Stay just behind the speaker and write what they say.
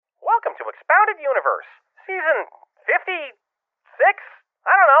to Expounded Universe, Season 56?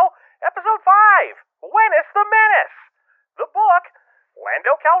 I don't know, Episode 5, Whenus the Menace. The book,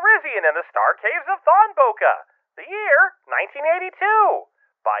 Lando Calrissian and the Star Caves of Thonboka. The year, 1982,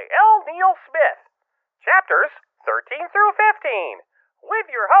 by L. Neil Smith. Chapters 13 through 15, with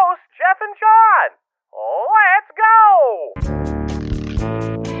your hosts, Jeff and John. Let's go!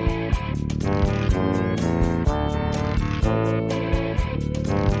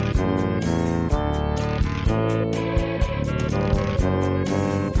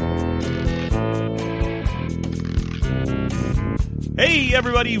 Hey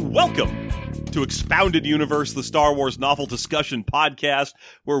everybody, welcome to Expounded Universe, the Star Wars novel discussion podcast,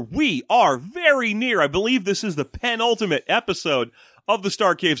 where we are very near, I believe this is the penultimate episode of the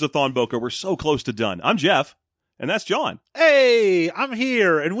Star Caves of Thonboka. We're so close to done. I'm Jeff, and that's John. Hey, I'm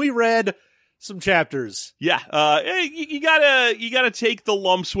here, and we read some chapters. Yeah, you gotta take the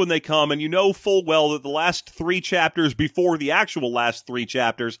lumps when they come, and you know full well that the last 3 chapters before the actual last 3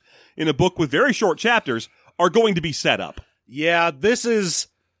 chapters in a book with very short chapters are going to be set up. Yeah, this is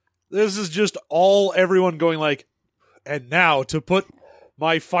just all everyone going like, and now to put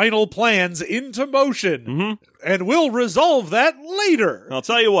my final plans into motion, and we'll resolve that later. I'll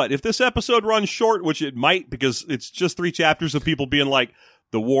tell you what, if this episode runs short, which it might because it's just 3 chapters of people being like,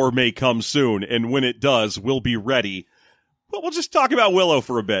 the war may come soon, and when it does, we'll be ready. But we'll just talk about Willow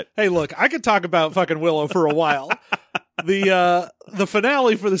for a bit. Hey, look, I could talk about fucking Willow for a while. The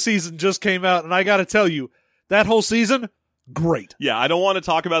finale for the season just came out, and I gotta tell you, that whole season, great. Yeah, I don't want to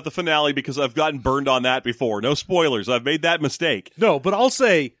talk about the finale because I've gotten burned on that before. No spoilers. I've made that mistake. No, but I'll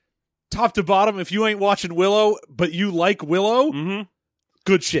say, top to bottom, if you ain't watching Willow, but you like Willow,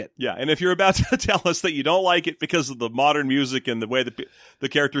 good shit. Yeah, and if you're about to tell us that you don't like it because of the modern music and the way that the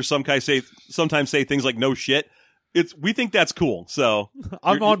characters sometimes say things like no shit, we think that's cool. So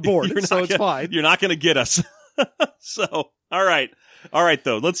I'm on board, so it's fine. You're not going to get us. So, all right,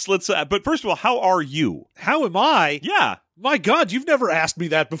 though. Let's. But first of all, how are you? How am I? Yeah. My God, you've never asked me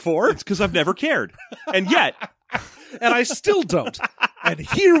that before. It's because I've never cared. And yet. And I still don't. And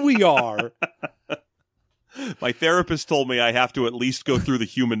here we are. My therapist told me I have to at least go through the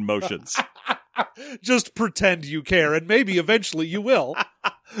human motions. Just pretend you care, and maybe eventually you will.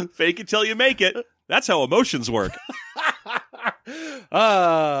 Fake it till you make it. That's how emotions work.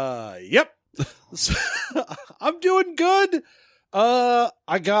 Yep. I'm doing good.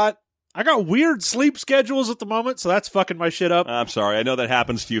 I got weird sleep schedules at the moment, so that's fucking my shit up. I'm sorry. I know that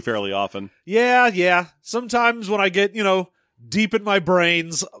happens to you fairly often. Yeah. Sometimes when I get, deep in my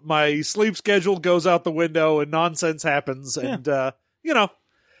brains, my sleep schedule goes out the window and nonsense happens, and,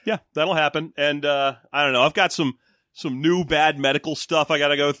 Yeah, that'll happen. And, I don't know. I've got some new bad medical stuff I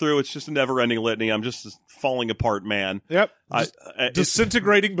gotta go through. It's just a never-ending litany. I'm just falling apart, man. Yep.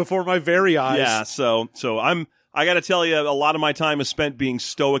 Disintegrating before my very eyes. Yeah, so I gotta tell you, a lot of my time is spent being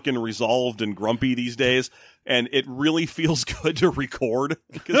stoic and resolved and grumpy these days, and it really feels good to record.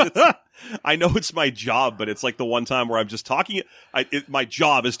 Because I know it's my job, but it's like the one time where I'm just talking. My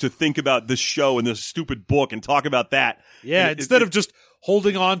job is to think about this show and this stupid book and talk about that. Yeah, instead of just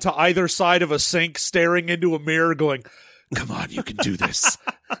holding on to either side of a sink, staring into a mirror, going, come on, you can do this.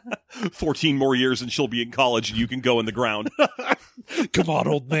 14 more years and she'll be in college and you can go in the ground. Come on,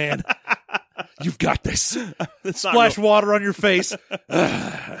 old man. You've got this. Splash water on your face.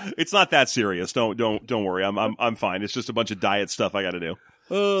 It's not that serious. Don't worry. I'm fine. It's just a bunch of diet stuff I got to do.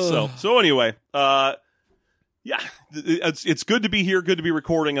 So anyway, yeah, it's good to be here. Good to be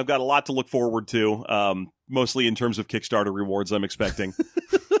recording. I've got a lot to look forward to. Mostly in terms of Kickstarter rewards I'm expecting.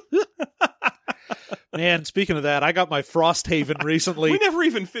 Man, speaking of that, I got my Frosthaven recently. We never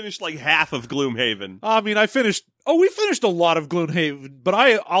even finished like half of Gloomhaven. I mean, we finished a lot of Gloomhaven, but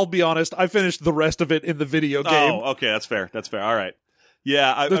I'll be honest, I finished the rest of it in the video game. Oh, okay, that's fair. All right.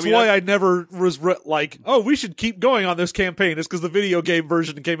 Yeah. That's why I never was like, we should keep going on this campaign. It's because the video game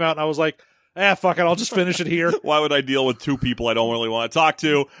version came out and I was like, fuck it, I'll just finish it here. Why would I deal with 2 people I don't really want to talk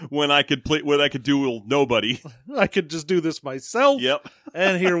to when I could do with nobody? I could just do this myself. Yep.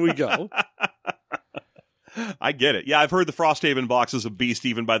 And here we go. I get it. Yeah, I've heard the Frosthaven box is a beast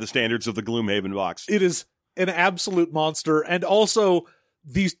even by the standards of the Gloomhaven box. It is an absolute monster. And also,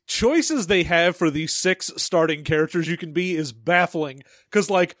 the choices they have for these 6 starting characters you can be is baffling. Because,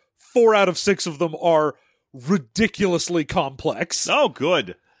 4 out of 6 of them are ridiculously complex. Oh,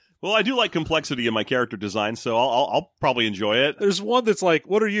 good. Well, I do like complexity in my character design, so I'll probably enjoy it. There's one that's like,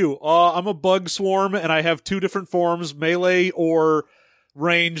 what are you? I'm a bug swarm, and I have 2 different forms, melee or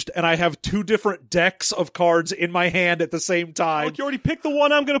ranged, and I have 2 different decks of cards in my hand at the same time. Look, you already picked the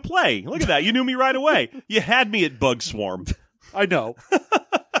one I'm going to play. Look at that. You knew me right away. You had me at Bug Swarm. I know.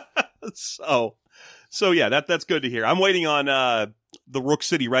 So yeah, that's good to hear. I'm waiting on the Rook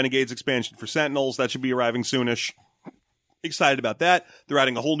City Renegades expansion for Sentinels. That should be arriving soonish. Excited about that. They're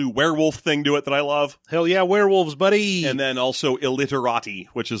adding a whole new werewolf thing to it that I love. Hell yeah, werewolves, buddy. And then also Illiterati,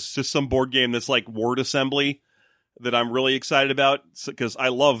 which is just some board game that's like word assembly that I'm really excited about because I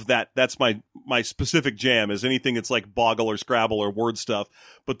love that. That's my specific jam, is anything that's like Boggle or Scrabble or word stuff.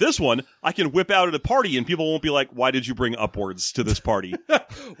 But this one, I can whip out at a party and people won't be like, why did you bring Upwards to this party?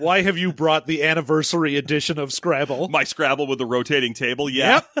 Why have you brought the anniversary edition of Scrabble? My Scrabble with the rotating table,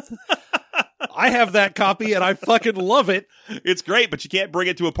 yeah. Yep. I have that copy and I fucking love it. It's great, but you can't bring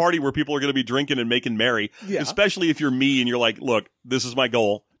it to a party where people are going to be drinking and making merry. Yeah. Especially if you're me and you're like, look, this is my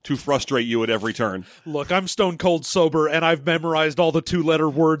goal, to frustrate you at every turn. Look, I'm stone cold sober and I've memorized all the 2-letter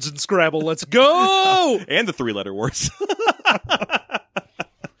words in Scrabble. Let's go! And the 3-letter words.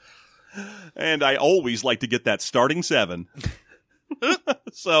 And I always like to get that starting 7.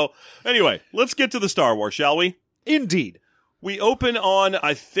 So, anyway, let's get to the Star Wars, shall we? Indeed. We open on,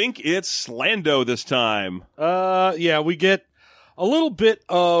 I think it's Lando this time. Yeah, we get a little bit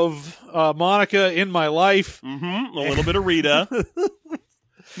of Monica in my life. Mm-hmm. A little bit of Rita.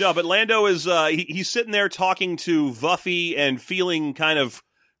 No, but Lando is, he's sitting there talking to Vuffy and feeling kind of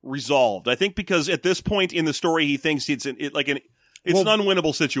resolved. I think because at this point in the story, he thinks it's an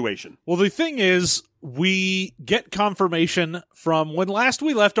unwinnable situation. Well, the thing is, we get confirmation from when last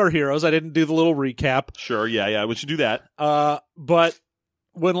we left our heroes. I didn't do the little recap. Sure, yeah, we should do that. But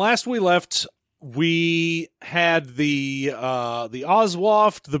when last we left, we had the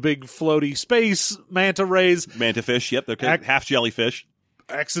Oswaft, the big floaty space manta rays. Manta fish, yep, they're half jellyfish.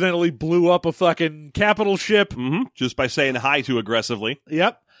 Accidentally blew up a fucking capital ship. Mm-hmm, just by saying hi too aggressively.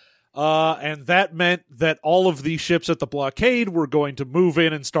 Yep. And that meant that all of the ships at the blockade were going to move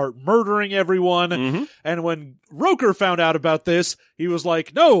in and start murdering everyone. Mm-hmm. And when Roker found out about this, he was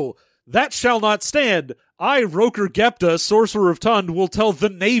like, no, that shall not stand. I, Roker Gepta, Sorcerer of Tund, will tell the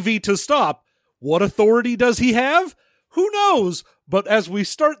Navy to stop. What authority does he have? Who knows? But as we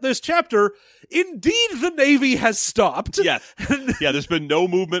start this chapter, indeed the Navy has stopped. Yeah, there's been no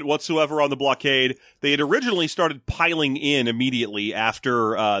movement whatsoever on the blockade. They had originally started piling in immediately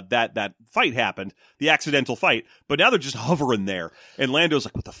after that fight happened, the accidental fight, but now they're just hovering there. And Lando's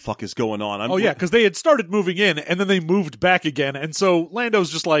like, what the fuck is going on? Because they had started moving in, and then they moved back again. And so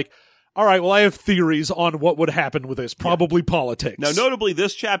Lando's just like, all right, well, I have theories on what would happen with this. Probably politics. Now, notably,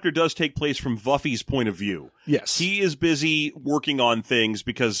 this chapter does take place from Vuffy's point of view. Yes. He is busy working on things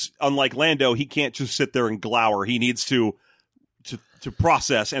because, unlike Lando, he can't just sit there and glower. He needs to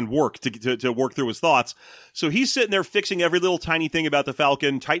process and work, to work through his thoughts. So he's sitting there fixing every little tiny thing about the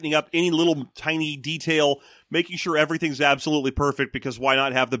Falcon, tightening up any little tiny detail, making sure everything's absolutely perfect, because why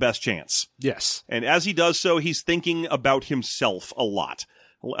not have the best chance? Yes. And as he does so, he's thinking about himself a lot.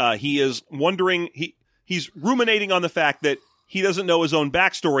 He is wondering, he's ruminating on the fact that he doesn't know his own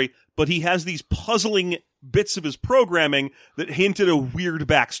backstory, but he has these puzzling bits of his programming that hint at a weird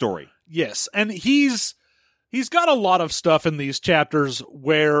backstory. Yes, and he's got a lot of stuff in these chapters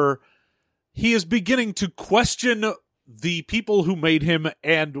where he is beginning to question the people who made him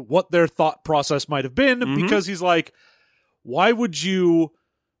and what their thought process might have been, because he's like, why would you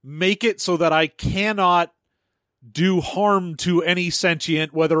make it so that I cannot do harm to any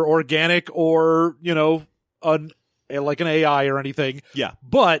sentient, whether organic or, like an AI or anything. Yeah.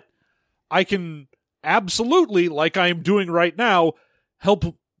 But I can absolutely, like I am doing right now,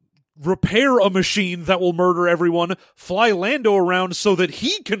 help repair a machine that will murder everyone, fly Lando around so that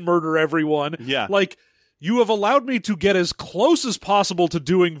he can murder everyone. Yeah. Like, you have allowed me to get as close as possible to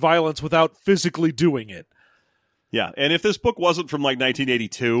doing violence without physically doing it. Yeah, and if this book wasn't from like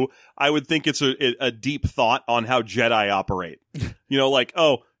 1982, I would think it's a deep thought on how Jedi operate. Like,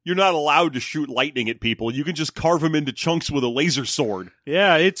 oh, you're not allowed to shoot lightning at people. You can just carve them into chunks with a laser sword.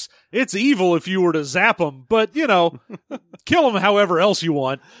 Yeah, it's evil if you were to zap them, but, kill them however else you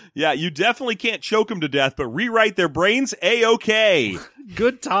want. Yeah, you definitely can't choke them to death, but rewrite their brains, A-okay.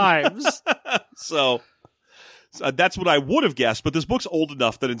 Good times. So that's what I would have guessed, but this book's old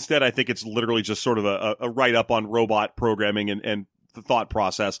enough that instead I think it's literally just sort of a write-up on robot programming and the thought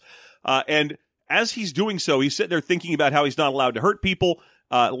process. And as he's doing so, he's sitting there thinking about how he's not allowed to hurt people.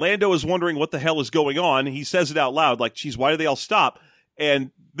 Lando is wondering what the hell is going on. He says it out loud, like, geez, why do they all stop?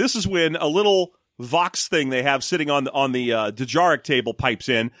 And this is when a little Vox thing they have sitting on the Dejarik table pipes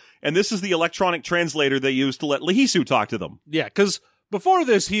in, and this is the electronic translator they use to let Lahisu talk to them. Yeah, because before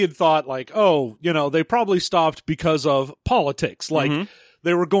this, he had thought, like, oh, they probably stopped because of politics. Like,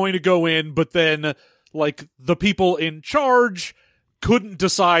 they were going to go in, but then, like, the people in charge couldn't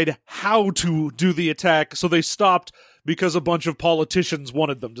decide how to do the attack, so they stopped because a bunch of politicians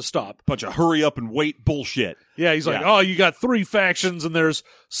wanted them to stop. Bunch of hurry up and wait bullshit. Yeah, he's like, Yeah. oh, you got 3 factions, and there's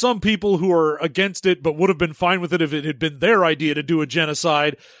some people who are against it but would have been fine with it if it had been their idea to do a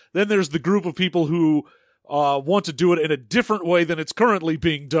genocide. Then there's the group of people who want to do it in a different way than it's currently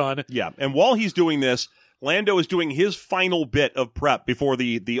being done. Yeah, and while he's doing this, Lando is doing his final bit of prep before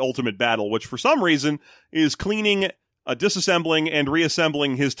the ultimate battle, which for some reason is cleaning, disassembling, and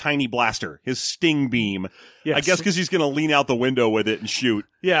reassembling his tiny blaster, his sting beam. Yes. I guess because he's going to lean out the window with it and shoot.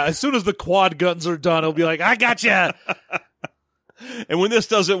 Yeah, as soon as the quad guns are done, he'll be like, I gotcha! And when this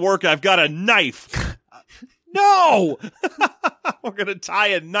doesn't work, I've got a knife. No! We're going to tie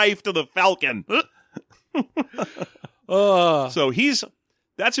a knife to the Falcon. So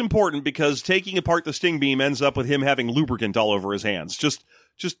that's important because taking apart the sting beam ends up with him having lubricant all over his hands. Just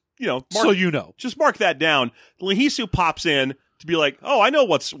mark, So you know. just mark that down. Lahisu pops in to be like, "Oh, I know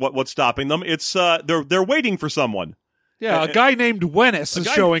what's stopping them. It's they're waiting for someone." Yeah, a guy named Wennis is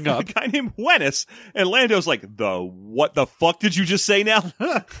showing up. A guy named Wennis, and Lando's like, what the fuck did you just say now?"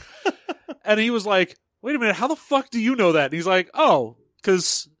 And he was like, wait a minute, how the fuck do you know that? And he's like, oh,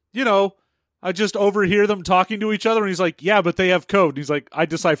 because, I just overhear them talking to each other. And he's like, yeah, but they have code. And he's like, I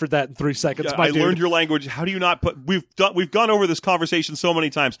deciphered that in 3 seconds, Yeah, my I dude. learned your language. How do you not put? We've gone over this conversation so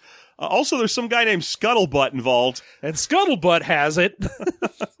many times. Also, there's some guy named Scuttlebutt involved. And Scuttlebutt has it.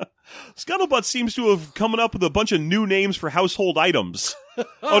 Scuttlebutt seems to have come up with a bunch of new names for household items.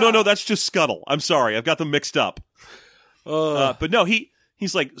 Oh no, that's just Scuttle. I'm sorry, I've got them mixed up. But no,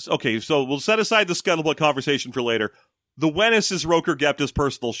 he's like, okay, so we'll set aside the Scuttlebutt conversation for later. The Wennis is Roker Gepta's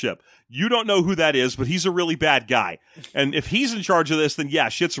personal ship. You don't know who that is, but he's a really bad guy. And if he's in charge of this, then yeah,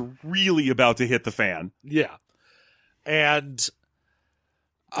 shit's really about to hit the fan. Yeah. And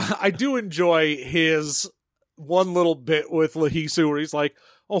I do enjoy his one little bit with Lahisu where he's like,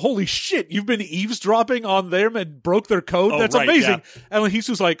 oh, holy shit, you've been eavesdropping on them and broke their code? Oh, That's right, amazing. And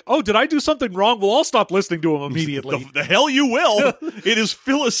Lahisu's like, oh, did I do something wrong? Well, I'll stop listening to him immediately. The hell you will. It is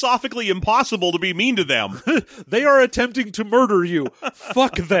philosophically impossible to be mean to them. They are attempting to murder you.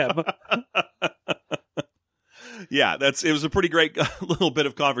 Fuck them. Yeah, it was a pretty great little bit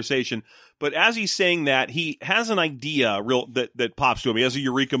of conversation. But as he's saying that, he has an idea that pops to him. He has a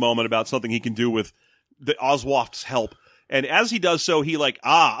eureka moment about something he can do with the Oswaft's help. And as he does so, he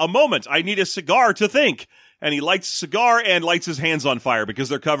a moment, I need a cigar to think. And he lights a cigar and lights his hands on fire because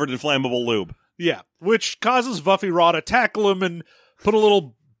they're covered in flammable lube. Yeah, which causes Vuffy Raw to tackle him and put a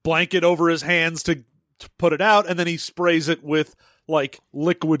little blanket over his hands to put it out, and then he sprays it with,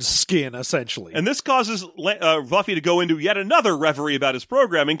 liquid skin, essentially. And this causes Vuffy to go into yet another reverie about his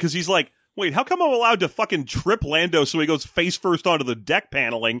programming because he's like, wait, how come I'm allowed to fucking trip Lando so he goes face first onto the deck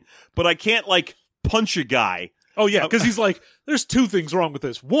paneling, but I can't, punch a guy? Oh, yeah, because he's like, there's 2 things wrong with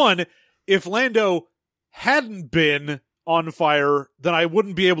this. One, if Lando hadn't been on fire, then I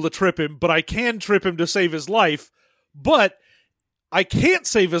wouldn't be able to trip him, but I can trip him to save his life. But I can't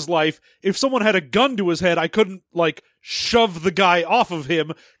save his life. If someone had a gun to his head, I couldn't, shove the guy off of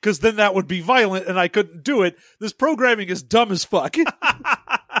him, because then that would be violent, and I couldn't do it. This programming is dumb as fuck.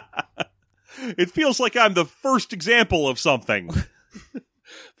 It feels like I'm the first example of something.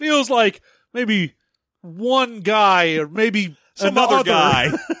 Feels like maybe one guy, or maybe Some another other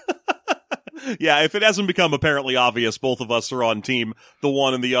guy. Yeah, if it hasn't become apparently obvious, both of us are on team the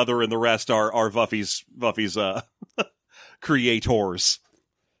one and the other, and the rest are Vuffy's creators.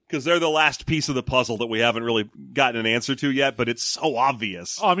 Because they're the last piece of the puzzle that we haven't really gotten an answer to yet, but it's so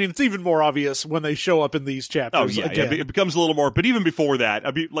obvious. Oh, I mean, it's even more obvious when they show up in these chapters. Oh, yeah, again. it becomes a little more. But even before that,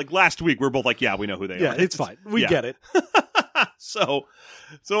 last week, we were both like, yeah, we know who they Yeah, are. it's fine. We Yeah. get it. So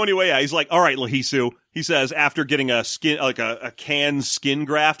anyway, yeah, he's like, all right, Lahisu. He says after getting a skin, a can skin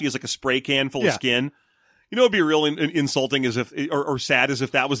graft, he has a spray can full of skin. You know, it'd be real insulting as if, or sad as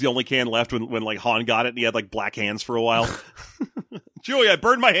if that was the only can left when Han got it and he had black hands for a while. Chewie, I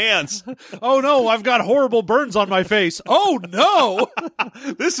burned my hands. Oh no, I've got horrible burns on my face. Oh no!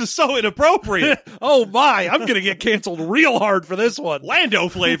 This is so inappropriate. Oh my, I'm gonna get canceled real hard for this one. Lando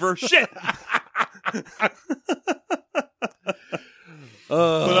flavor. Shit.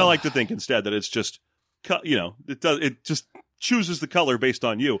 But I like to think instead that it's just, it just chooses the color based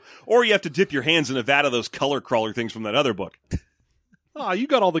on you. Or you have to dip your hands in a vat of those color crawler things from that other book. Oh, you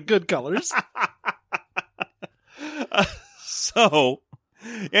got all the good colors. So,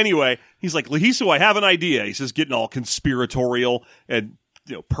 anyway, he's like, Lahisu, I have an idea. He says, getting all conspiratorial and,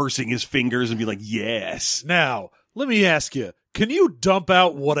 pursing his fingers and be like, yes. Now, let me ask you, can you dump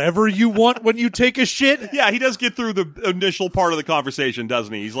out whatever you want when you take a shit? Yeah, he does get through the initial part of the conversation,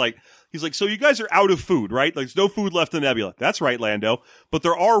 doesn't he? He's like, He's like, so you guys are out of food, right? Like, there's no food left in the nebula. That's right, Lando. But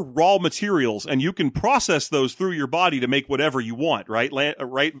there are raw materials, and you can process those through your body to make whatever you want, right?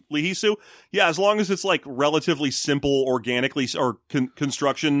 Right, Lihisu? Yeah, as long as it's like relatively simple organically or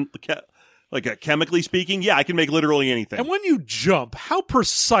construction, chemically speaking, yeah, I can make literally anything. And when you jump, how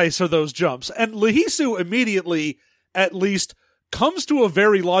precise are those jumps? And Lihisu immediately, at least, comes to a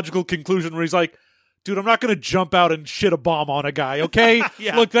very logical conclusion where he's like, dude, I'm not going to jump out and shit a bomb on a guy, okay?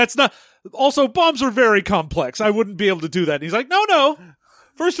 Yeah. Look, that's not... Also, bombs are very complex. I wouldn't be able to do that. And he's like, no.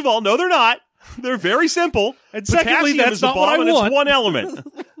 First of all, no, they're not. They're very simple. And secondly, Potassium that's is a not bomb what I and want. It's one element.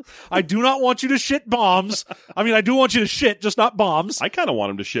 I do not want you to shit bombs. I mean, I do want you to shit, just not bombs. I kind of want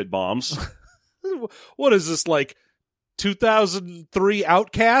him to shit bombs. What is this, like 2003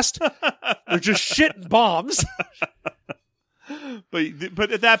 Outcast? They're just shitting bombs.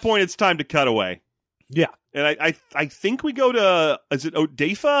 But at that point, it's time to cut away. Yeah. And I think we go to, is it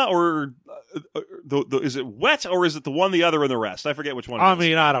Odefa or is it Wet or is it the one, the other, and the rest? I forget which one. I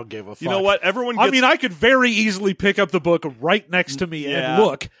mean, I don't give a fuck. You know what? Everyone gets, I could very easily pick up the book right next to me and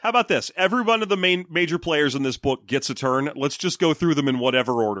look. How about this? Every one of the major players in this book gets a turn. Let's just go through them in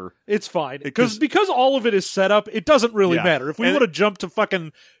whatever order. It's fine. Because all of it is set up, it doesn't really matter. If we want to jump to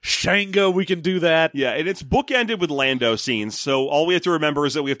fucking Shango, we can do that. Yeah, and it's bookended with Lando scenes, so all we have to remember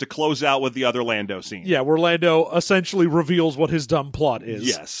is that we have to close out with the other Lando scene. Yeah, where Lando essentially reveals what his dumb plot is.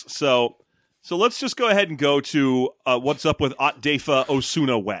 Yes. So let's just go ahead and go to what's up with Otdefa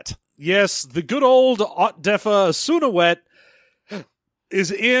Osuna Wet. Yes, the good old Otdefa Osuna Wet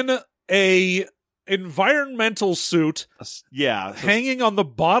is in a environmental suit hanging on the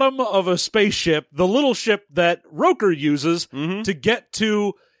bottom of a spaceship, the little ship that Roker uses to get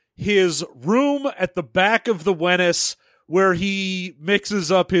to his room at the back of the Wennis, where he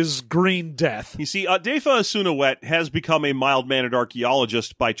mixes up his green death. You see, Otdefa Osuna Wet has become a mild-mannered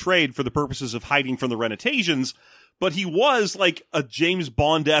archaeologist by trade for the purposes of hiding from the Renetasians, but he was like a James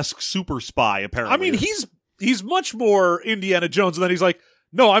Bond-esque super spy, apparently. I mean, he's much more Indiana Jones, and then he's like,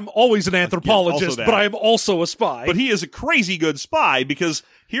 no, I'm always an anthropologist, but I am also a spy. But he is a crazy good spy, because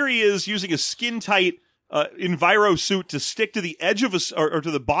here he is using a skin-tight enviro suit to stick to the edge of or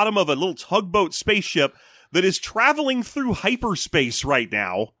to the bottom of a little tugboat spaceship that is traveling through hyperspace right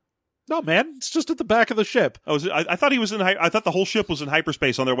now. No, man, it's just at the back of the ship. Oh, I thought he was in. I thought the whole ship was in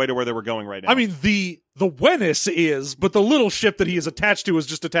hyperspace on their way to where they were going right now. I mean, the Wennis is, but the little ship that he is attached to is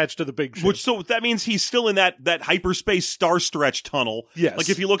just attached to the big ship. So that means he's still in that hyperspace star stretch tunnel. Yes. Like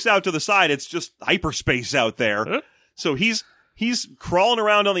if he looks out to the side, it's just hyperspace out there. Huh? So he's crawling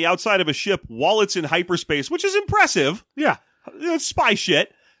around on the outside of a ship while it's in hyperspace, which is impressive. Yeah, it's spy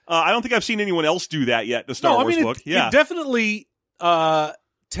shit. I don't think I've seen anyone else do that yet in a Star Wars book. It definitely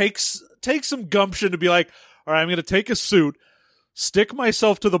takes some gumption to be like, all right, I'm going to take a suit, stick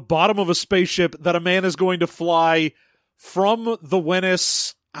myself to the bottom of a spaceship that a man is going to fly from the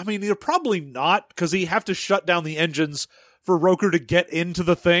Wennis. I mean, they're probably not, because he have to shut down the engines for Roker to get into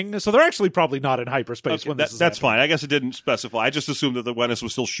the thing. So they're actually probably not in hyperspace when this is that's happening. fine. I guess it didn't specify. I just assumed that the Wennis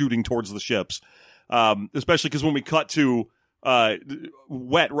was still shooting towards the ships. Especially because when we cut to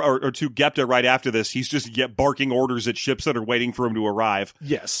Wet or to Gepta right after this, he's just barking orders at ships that are waiting for him to arrive.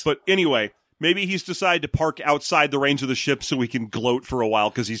 Yes. But anyway, maybe he's decided to park outside the range of the ship so he can gloat for a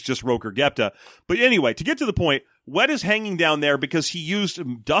while because he's just Roker Gepta. But anyway, to get to the point, Wet is hanging down there because he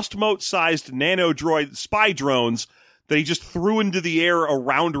used dust mote-sized nano-droid spy drones that he just threw into the air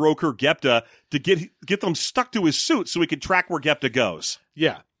around Roker Gepta to get them stuck to his suit so he could track where Gepta goes.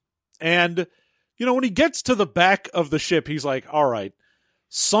 Yeah. And you know, when he gets to the back of the ship, he's like, all right,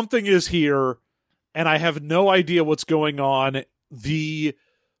 something is here, and I have no idea what's going on. The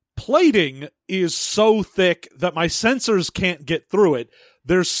plating is so thick that my sensors can't get through it.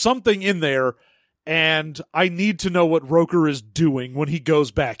 There's something in there, and I need to know what Roker is doing when he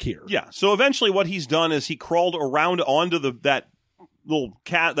goes back here. Yeah, so eventually what he's done is he crawled around onto that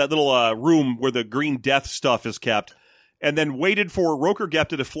little room where the green death stuff is kept, and then waited for Roker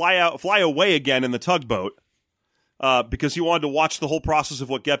Gepta to fly away again in the tugboat, because he wanted to watch the whole process of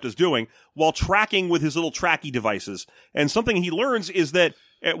what Gepta's doing while tracking with his little tracky devices. And something he learns is that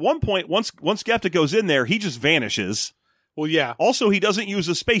at one point, once Gepta goes in there, he just vanishes. Well, yeah. Also, he doesn't use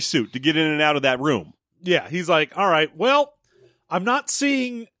a spacesuit to get in and out of that room. Yeah, he's like, all right, well, I'm not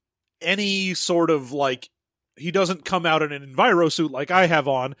seeing any sort of, like, he doesn't come out in an enviro suit like I have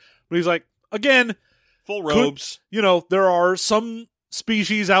on, but he's like, again, full robes. There are some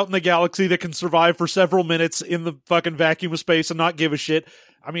species out in the galaxy that can survive for several minutes in the fucking vacuum of space and not give a shit.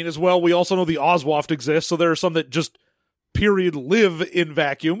 I mean, as well, we also know the Oswaft exists, so there are some that just, period, live in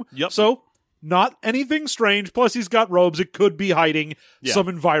vacuum. Yep. So, Not anything strange. Plus, he's got robes. It could be hiding some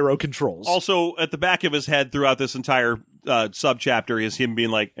enviro controls. Also, at the back of his head throughout this entire subchapter is him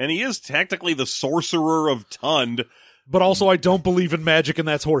being like, and he is technically the sorcerer of Tund. But also, I don't believe in magic, and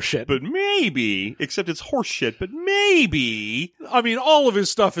that's horseshit. But maybe, except it's horseshit, but maybe. I mean, all of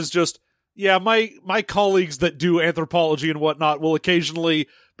his stuff is just, my colleagues that do anthropology and whatnot will occasionally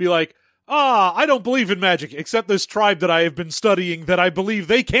be like, I don't believe in magic, except this tribe that I have been studying that I believe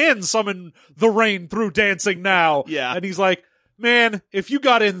they can summon the rain through dancing now. Yeah. And he's like, man, if you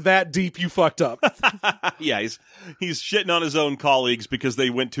got in that deep, you fucked up. Yeah, he's shitting on his own colleagues because they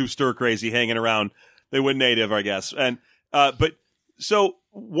went too stir crazy hanging around. They went native, I guess. And but so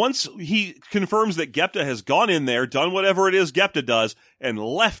once he confirms that Gepta has gone in there, done whatever it is Gepta does, and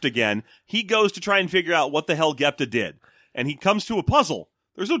left again, he goes to try and figure out what the hell Gepta did. And he comes to a puzzle.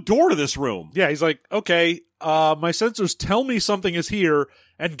 There's no door to this room. Yeah, he's like, okay, my sensors tell me something is here,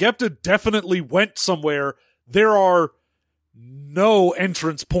 and Gepta definitely went somewhere. There are no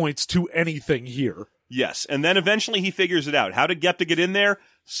entrance points to anything here. Yes, and then eventually he figures it out. How did Gepta get in there?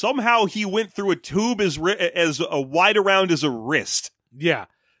 Somehow he went through a tube as wide around as a wrist. Yeah,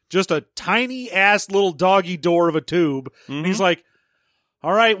 just a tiny-ass little doggy door of a tube. Mm-hmm. And he's like,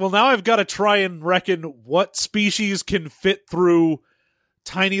 all right, well, now I've got to try and reckon what species can fit through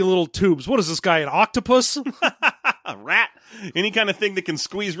tiny little tubes. What is this guy, an octopus? A rat? Any kind of thing that can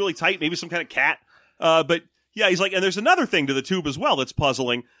squeeze really tight, maybe some kind of cat. But yeah, he's like, and there's another thing to the tube as well that's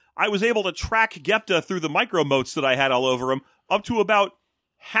puzzling. I was able to track Gepta through the micro motes that I had all over him up to about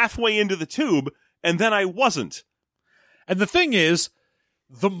halfway into the tube, and then I wasn't. And the thing is,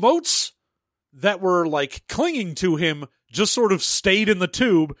 the motes that were like clinging to him just sort of stayed in the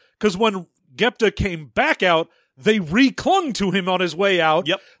tube, because when Gepta came back out, they re-clung to him on his way out.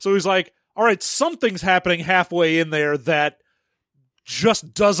 Yep. So he's like, all right, something's happening halfway in there that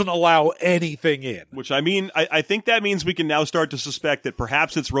just doesn't allow anything in. Which, I mean, I think that means we can now start to suspect that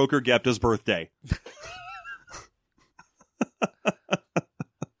perhaps it's Roker Gepta's birthday.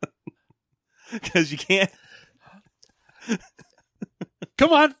 Because you can't...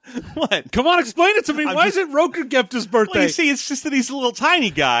 Come on. What? Come on, explain it to me. Why is it Roker Gepta's birthday? Well, you see, it's just that he's a little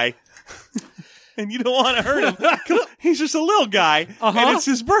tiny guy. And you don't want to hurt him. He's just a little guy, and it's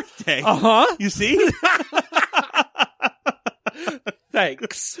his birthday. Uh-huh. You see?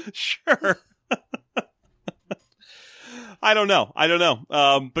 Thanks. Sure. I don't know.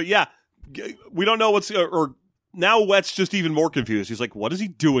 But yeah, we don't know what's... or now Wet's just even more confused. He's like, what is he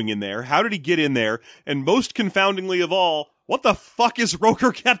doing in there? How did he get in there? And most confoundingly of all, what the fuck is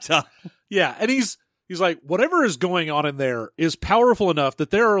Roker Gepta? Yeah, and he's like, whatever is going on in there is powerful enough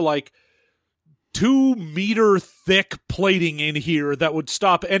that there are like 2-meter thick plating in here that would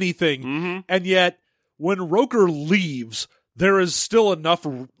stop anything. Mm-hmm. And yet, when Roker leaves, there is still enough,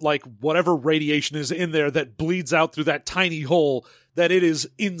 like, whatever radiation is in there that bleeds out through that tiny hole that it is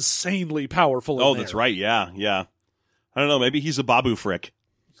insanely powerful in Oh, there. that's right. Yeah. I don't know. Maybe he's a Babu Frick.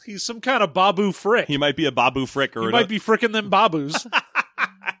 He's some kind of Babu Frick. He might be a Babu Frick. Or he might be fricking them Babus.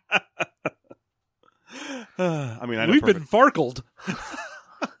 I mean, I know we've been farkled.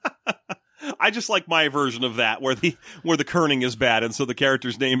 I just like my version of that, where the kerning is bad, and so the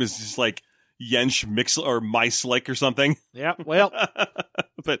character's name is just like Yench Mix or Myslick or something. Yeah, well,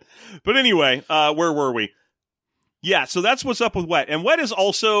 but anyway, where were we? Yeah, so that's what's up with Wet. And Wet is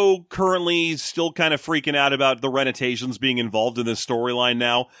also currently still kind of freaking out about the Renetations being involved in this storyline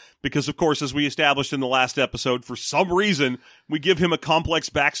now. Because, of course, as we established in the last episode, for some reason, we give him a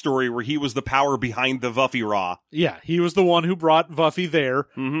complex backstory where he was the power behind the Vuffy Raw. Yeah, he was the one who brought Vuffy there.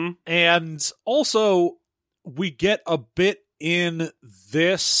 Mm-hmm. And also, we get a bit in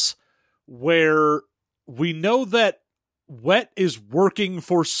this where we know that Wet is working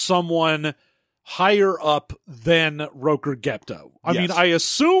for someone higher up than Roker Gepta. I mean, I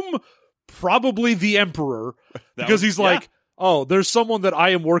assume probably the Emperor, because he's like, oh, there's someone that I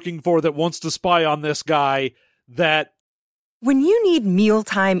am working for that wants to spy on this guy that... When you need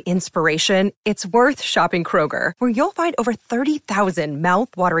mealtime inspiration, it's worth shopping Kroger, where you'll find over 30,000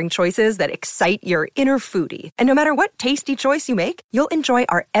 mouth-watering choices that excite your inner foodie. And no matter what tasty choice you make, you'll enjoy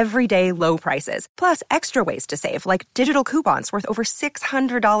our everyday low prices, plus extra ways to save, like digital coupons worth over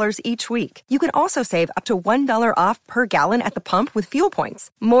 $600 each week. You can also save up to $1 off per gallon at the pump with fuel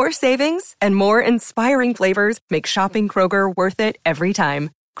points. More savings and more inspiring flavors make shopping Kroger worth it every time.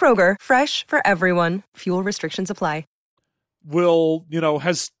 Kroger, fresh for everyone. Fuel restrictions apply.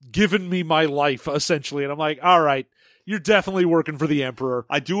 Has given me my life, essentially. And I'm like, all right, you're definitely working for the Emperor.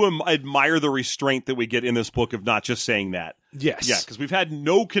 I do admire the restraint that we get in this book of not just saying that. Yes. Yeah, because we've had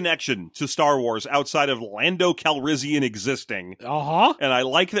no connection to Star Wars outside of Lando Calrissian existing. Uh-huh. And I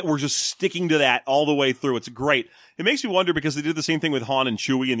like that we're just sticking to that all the way through. It's great. It makes me wonder, because they did the same thing with Han and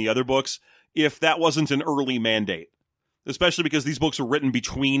Chewie in the other books, if that wasn't an early mandate. Especially because these books were written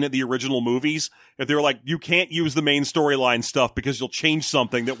between the original movies. If they were like, you can't use the main storyline stuff because you'll change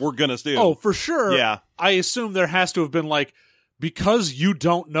something that we're gonna do. Oh, for sure. Yeah. I assume there has to have been like, because you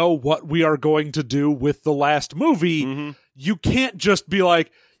don't know what we are going to do with the last movie, you can't just be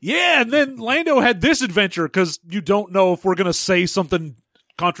like, yeah, and then Lando had this adventure, because you don't know if we're going to say something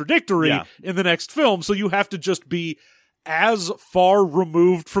contradictory in the next film. So you have to just be as far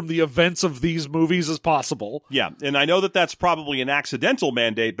removed from the events of these movies as possible. Yeah, and I know that that's probably an accidental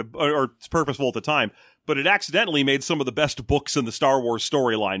mandate, or it's purposeful at the time, but it accidentally made some of the best books in the Star Wars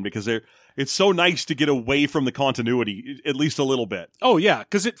storyline, because it's so nice to get away from the continuity, at least a little bit. Oh, yeah,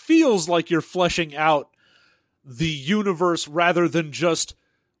 because it feels like you're fleshing out the universe rather than just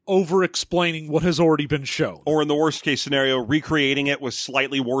over-explaining what has already been shown. Or in the worst-case scenario, recreating it with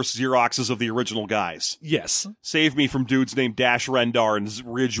slightly worse Xeroxes of the original guys. Yes. Save me from dudes named Dash Rendar and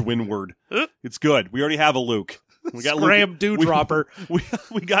Ridge Windward. It's good. We already have a Luke. We got Scram Dewdropper.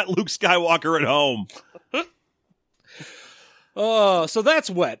 We got Luke Skywalker at home. So that's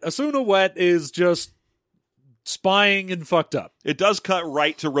Wet. Asuna Wet is just spying and fucked up. It does cut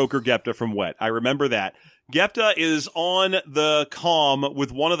right to Roker Gepta from Wet. I remember that. Gepta is on the comm with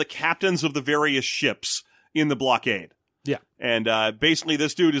one of the captains of the various ships in the blockade. Yeah. And basically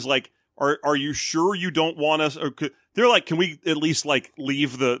this dude is like, are you sure you don't want us? Or they're like, can we at least like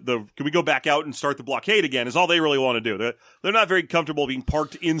leave can we go back out and start the blockade again? Is all they really want to do. They're not very comfortable being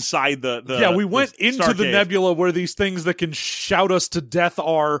parked inside the Yeah, we went into the Starcade. nebula where these things that can shout us to death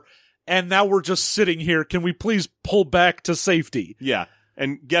are, and now we're just sitting here. Can we please pull back to safety? Yeah.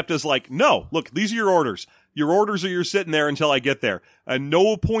 And Gepta's like, no, look, these are your orders. Your orders are you're sitting there until I get there. At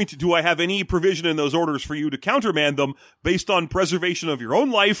no point do I have any provision in those orders for you to countermand them based on preservation of your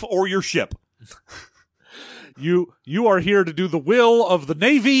own life or your ship. You are here to do the will of the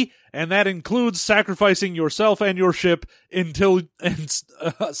Navy, and that includes sacrificing yourself and your ship until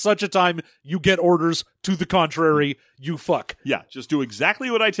such a time you get orders to the contrary, you fuck. Yeah, just do exactly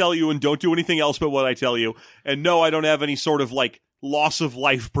what I tell you and don't do anything else but what I tell you. And no, I don't have any sort of like loss of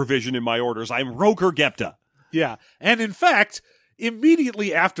life provision in my orders. I'm Roker Gepta. Yeah. And in fact,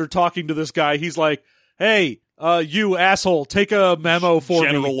 immediately after talking to this guy, he's like, hey, you asshole, take a memo for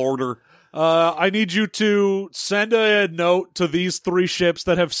General me. order. I need you to send a note to these 3 ships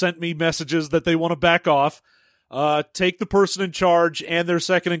that have sent me messages that they want to back off. Take the person in charge and their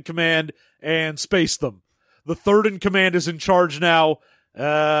second in command and space them. The third in command is in charge now.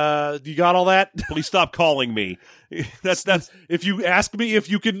 You got all that? Please stop calling me. That's If you ask me if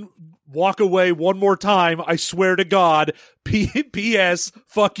you can walk away one more time, I swear to God, P.S.,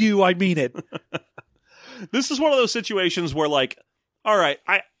 fuck you, I mean it. This is one of those situations where, like, all right,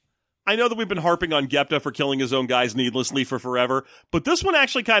 I know that we've been harping on Gepta for killing his own guys needlessly for forever, but this one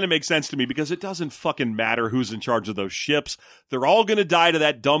actually kind of makes sense to me because it doesn't fucking matter who's in charge of those ships. They're all going to die to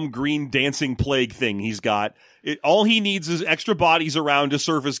that dumb green dancing plague thing he's got. All he needs is extra bodies around to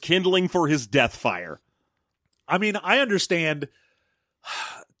serve as kindling for his death fire. I mean, I understand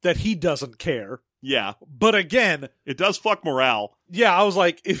that he doesn't care. Yeah. But again, It does fuck morale. yeah, I was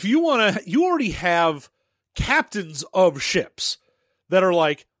like, if you want to, you already have captains of ships that are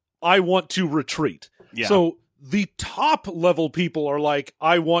like, I want to retreat. Yeah. So the top level people are like,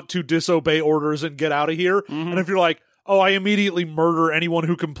 I want to disobey orders and get out of here. And if you're like, oh, I immediately murder anyone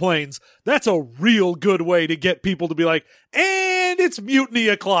who complains, that's a real good way to get people to be like, and it's mutiny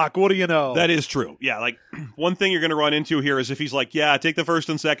o'clock. What do you know? That is true. Yeah, like, one thing you're going to run into here is if he's like, yeah, take the first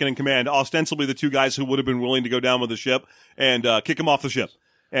and second in command, ostensibly the 2 guys who would have been willing to go down with the ship, and kick him off the ship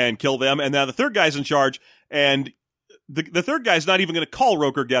and kill them. And now the third guy's in charge, and the third guy's not even going to call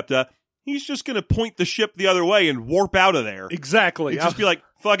Roker Gepta. He's just going to point the ship the other way and warp out of there. Exactly. Just be like,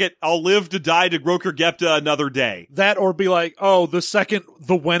 fuck it, I'll live to die to Roker Gepta another day. That or be like, oh, the second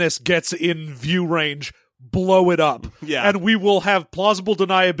the Wennis gets in view range, blow it up. Yeah. And we will have plausible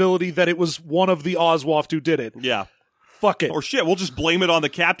deniability that it was one of the Oswaft who did it. Yeah. Fuck it. Or shit, we'll just blame it on the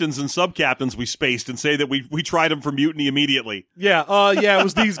captains and sub-captains we spaced and say that we tried them for mutiny immediately. Yeah, it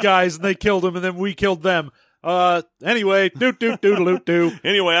was these guys and they killed him and then we killed them. Anyway, doot.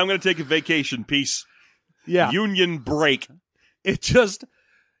 Anyway, I'm going to take a vacation. Peace. Yeah. Union break. It just,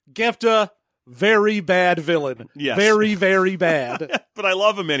 Gepta, very bad villain. Yes. Very, very bad. But I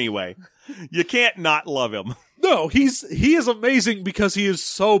love him anyway. You can't not love him. No, he is amazing because he is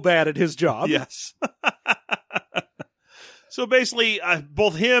so bad at his job. Yes. So basically,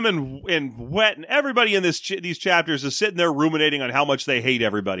 both him and Wet and everybody in these chapters is sitting there ruminating on how much they hate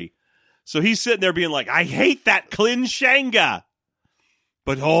everybody. So he's sitting there being like, I hate that Klin Shanga.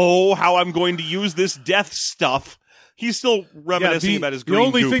 But oh, how I'm going to use this death stuff. He's still reminiscing about his green The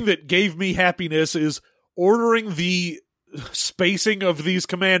only goop. thing that gave me happiness is ordering the spacing of these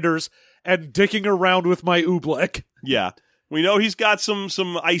commanders and dicking around with my Oobleck. Yeah. We know he's got some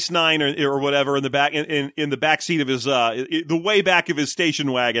Ice 9 or whatever in the back in the back seat of his the way back of his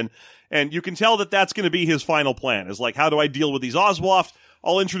station wagon, and you can tell that that's going to be his final plan. Is like, how do I deal with these Oswaft?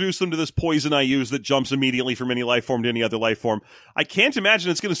 I'll introduce them to this poison I use that jumps immediately from any life form to any other life form. I can't imagine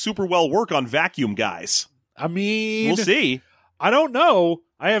it's going to super well work on vacuum guys. I mean, We'll see. I don't know.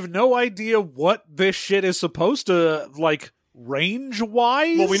 I have no idea what this shit is supposed to, like,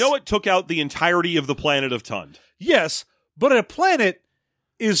 range-wise. Well, we know it took out the entirety of the planet of Tund. Yes, but a planet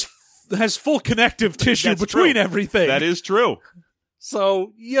has full connective tissue That's between true. everything. That is true.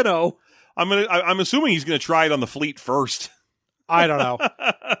 So, you know, I'm assuming he's going to try it on the fleet first. I don't know.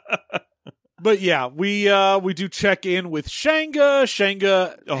 But yeah, we do check in with Shanga.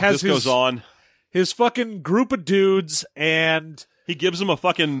 Shanga has this goes on. his fucking group of dudes, and He gives them a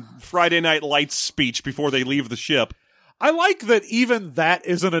fucking Friday Night Lights speech before they leave the ship. I like that even that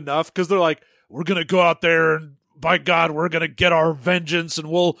isn't enough, because they're like, we're going to go out there and by God, we're going to get our vengeance and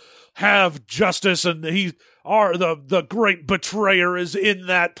we'll have justice, and the great betrayer is in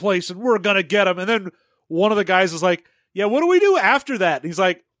that place and we're going to get him. And then one of the guys is like, yeah, what do we do after that? And he's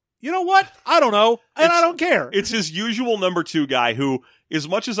like, you know what? I don't know. And I don't care. It's his usual number 2 guy who, as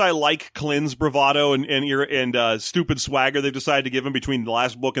much as I like Klin's bravado and stupid swagger they've decided to give him between the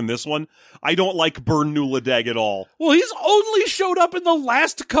last book and this one, I don't like Burn Nuladeg at all. Well, he's only showed up in the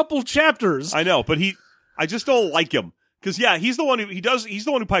last couple chapters. I know, but I just don't like him. Because, yeah, he's the one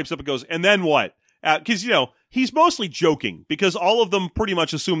who pipes up and goes, and then what? Because, he's mostly joking, because all of them pretty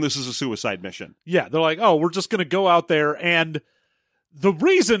much assume this is a suicide mission. Yeah, they're like, oh, we're just going to go out there, and the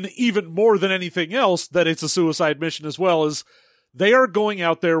reason, even more than anything else, that it's a suicide mission as well is they are going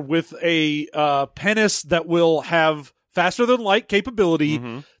out there with a pinnace that will have faster than light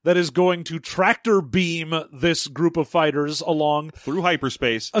capability that is going to tractor beam this group of fighters along Through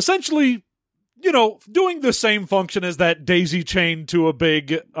hyperspace. essentially, doing the same function as that daisy chain to a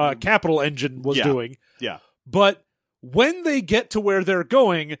big capital engine was doing. Yeah. But when they get to where they're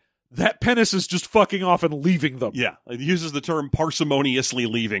going, that pinnace is just fucking off and leaving them. Yeah. It uses the term parsimoniously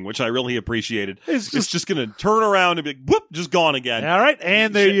leaving, which I really appreciated. It's just going to turn around and be, whoop, just gone again. All right,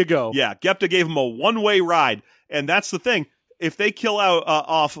 and there you go. Yeah, Gepta gave him a one-way ride, and that's the thing. If they kill out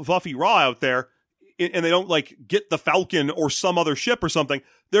off Vuffy Raw out there, and they don't get the Falcon or some other ship or something,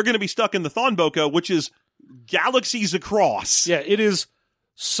 they're going to be stuck in the Thonboka, which is galaxies across. Yeah, it is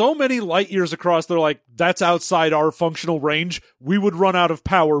so many light years across. They're like, that's outside our functional range. We would run out of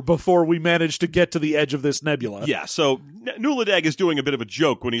power before we manage to get to the edge of this nebula. Yeah, so Nuladeg is doing a bit of a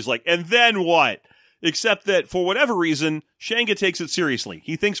joke when he's like, and then what? Except that, for whatever reason, Shanga takes it seriously.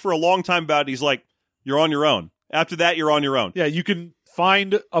 He thinks for a long time about it. He's like, you're on your own. After that, you're on your own. Yeah, you can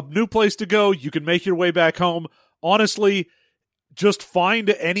find a new place to go. You can make your way back home. Honestly, just find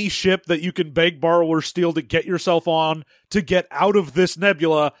any ship that you can beg, borrow, or steal to get yourself on to get out of this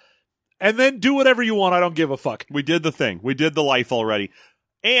nebula, and then do whatever you want. I don't give a fuck. We did the thing. We did the life already.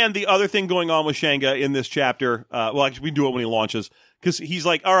 And the other thing going on with Shanga in this chapter, well, actually, we can do it when he launches, because he's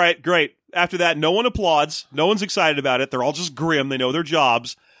like, all right, great. After that, no one applauds. No one's excited about it. They're all just grim. They know their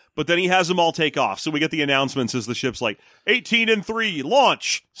jobs. But then he has them all take off. So we get the announcements as the ship's like, 18-3,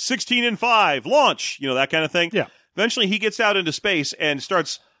 launch. 16-5, launch. That kind of thing. Yeah. Eventually, he gets out into space and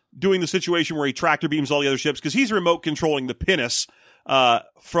starts doing the situation where he tractor beams all the other ships, because he's remote controlling the pinnace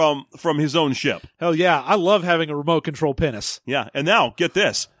from his own ship. Hell yeah, I love having a remote control pinnace. Yeah, and now, get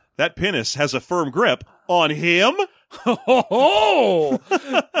this. That pinnace has a firm grip on him. Oh,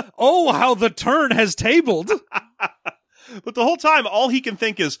 how the turn has tabled. But the whole time, all he can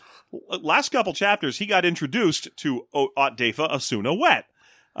think is, last couple chapters, he got introduced to Otdefa Asuna Wet.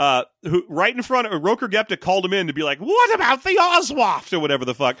 Who right in front of Roker Gepta called him in to be like, what about the Oswaft or whatever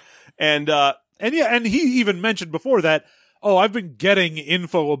the fuck? And he even mentioned before that, I've been getting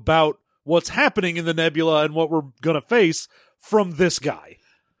info about what's happening in the nebula and what we're gonna face from this guy.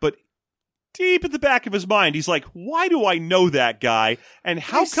 But deep at the back of his mind, he's like, why do I know that guy? And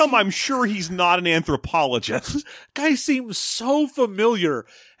how come I'm sure he's not an anthropologist? Guy seems so familiar.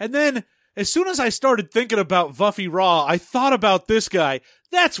 And then, as soon as I started thinking about Vuffy Raw, I thought about this guy.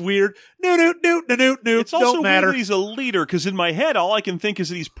 That's weird. No. It's also Don't matter. weird that he's a leader, because in my head, all I can think is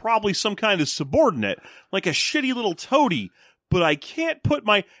that he's probably some kind of subordinate, like a shitty little toady. But I can't put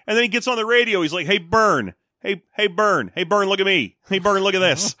my... And then he gets on the radio, he's like, hey, Burn, hey, Burn. Hey, Burn, look at me. Hey, Burn, look at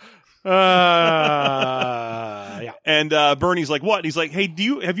this. Yeah. And Bernie's like, what? And he's like, hey,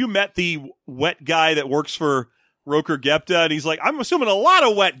 have you met the wet guy that works for Roker Gepta? And he's like, I'm assuming a lot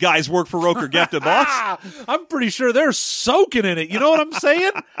of wet guys work for Roker Gepta, boss. I'm pretty sure they're soaking in it. You know what I'm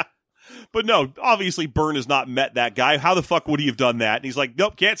saying? But no, obviously Byrne has not met that guy. How the fuck would he have done that? And he's like,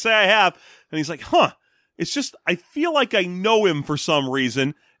 nope, can't say I have. And he's like, it's just, I feel like I know him for some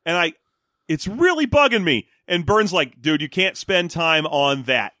reason, and it's really bugging me. And Byrne's like, dude, you can't spend time on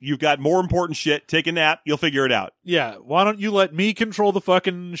that. You've got more important shit. Take a nap. You'll figure it out. Yeah, why don't you let me control the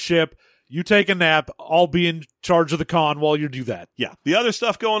fucking ship? You take a nap. I'll be in charge of the con while you do that. Yeah. The other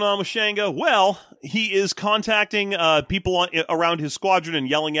stuff going on with Shanga, well, he is contacting people around his squadron and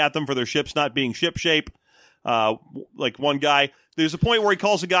yelling at them for their ships not being shipshape. Like one guy, there's a point where he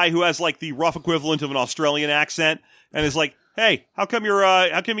calls a guy who has like the rough equivalent of an Australian accent and is like, hey, how come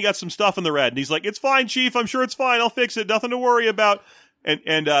you got some stuff in the red? And he's like, it's fine, Chief. I'm sure it's fine. I'll fix it. Nothing to worry about.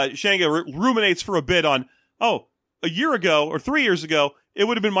 And Shanga ruminates for a bit on, a year ago or 3 years ago, it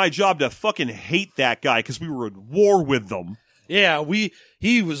would have been my job to fucking hate that guy because we were at war with them. Yeah,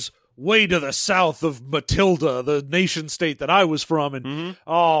 he was way to the south of Matilda, the nation state that I was from, and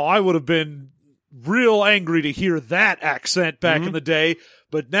I would have been real angry to hear that accent back in the day.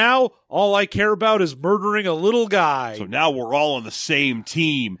 But now all I care about is murdering a little guy. So now we're all on the same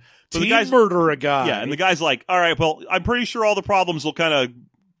team. So murder a guy. Yeah, and the guy's like, all right, well, I'm pretty sure all the problems will kind of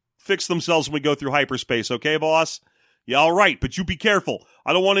fix themselves when we go through hyperspace, okay, boss? Yeah, all right, but you be careful.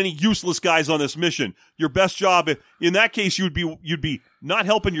 I don't want any useless guys on this mission. Your best job, in that case, you'd be not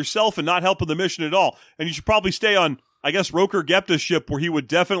helping yourself and not helping the mission at all. And you should probably stay on, I guess, Roker Gepta's ship where he would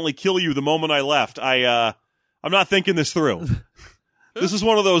definitely kill you the moment I left. I'm not thinking this through. This is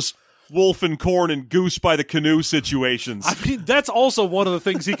one of those wolf and corn and goose by the canoe situations. I mean, that's also one of the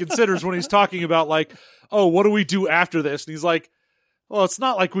things he considers when he's talking about, like, oh, what do we do after this? And he's like, well, it's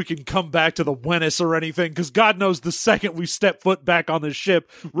not like we can come back to the Wennis or anything, because God knows the second we step foot back on this ship,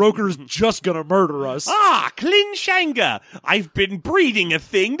 Roker's just gonna murder us. Klin Shanga, I've been breeding a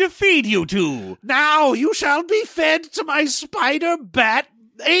thing to feed you to. Now you shall be fed to my spider bat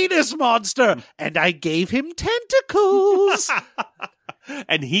anus monster, and I gave him tentacles.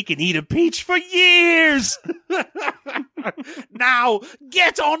 And he can eat a peach for years. Now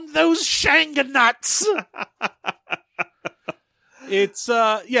get on those Shanga nuts. It's,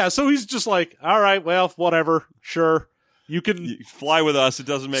 so he's just like, all right, well, whatever, sure. You can fly with us. It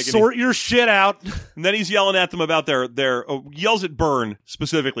doesn't make any... Sort your shit out. And then he's yelling at them about yells at Byrne,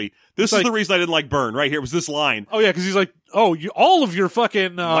 specifically. This is the reason I didn't like Byrne, right here, was this line. Oh, yeah, because he's like, all of your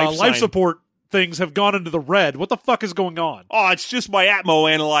fucking life support things have gone into the red. What the fuck is going on? Oh, it's just my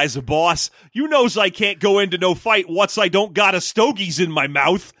Atmo analyzer, boss. You knows I can't go into no fight once I don't got a stogies in my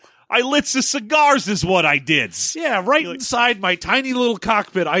mouth. I lit some cigars is what I did. Yeah, right inside my tiny little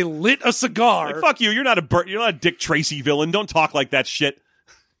cockpit, I lit a cigar. Like, fuck you, you're not a Dick Tracy villain. Don't talk like that shit.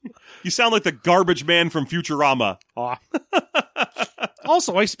 You sound like the garbage man from Futurama.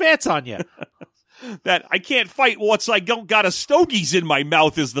 Also, I spats on you. That I can't fight once I don't got a stogies in my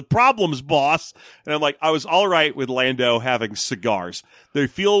mouth is the problems, boss. And I'm like, I was all right with Lando having cigars. They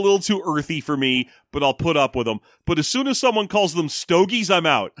feel a little too earthy for me, but I'll put up with them. But as soon as someone calls them stogies, I'm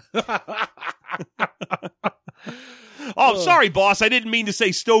out. Oh, sorry, boss. I didn't mean to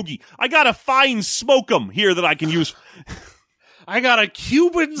say stogie. I got a fine smoke 'em here that I can use. I got a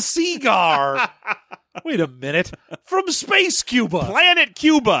Cuban cigar. Wait a minute. From Space Cuba. Planet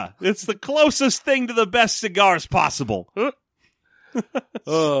Cuba. It's the closest thing to the best cigars possible.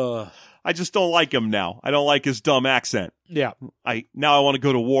 I just don't like him now. I don't like his dumb accent. Yeah. Now I want to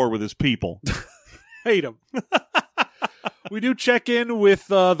go to war with his people. Hate him. We do check in with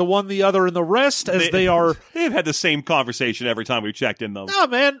the one, the other, and the rest as they've had the same conversation every time we've checked in, though. No,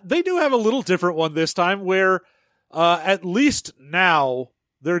 man. They do have a little different one this time where at least now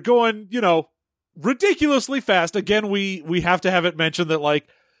they're going, ridiculously fast. Again, we have to have it mentioned that, like,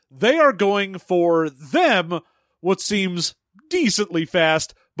 they are going for them what seems decently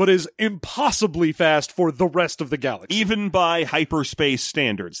fast, but is impossibly fast for the rest of the galaxy. Even by hyperspace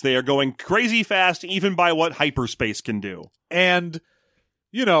standards. They are going crazy fast, even by what hyperspace can do. And,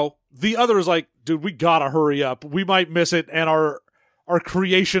 the other is like, dude, we gotta hurry up. We might miss it, and our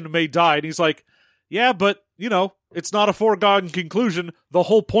creation may die. And he's like, yeah, but, it's not a foregone conclusion. The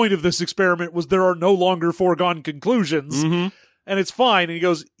whole point of this experiment was there are no longer foregone conclusions, and it's fine. And he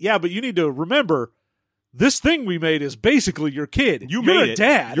goes, yeah, but you need to remember, this thing we made is basically your kid. You're a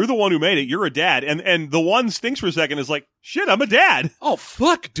dad. You're the one who made it. You're a dad. And the one thinks for a second is like, shit, I'm a dad. Oh,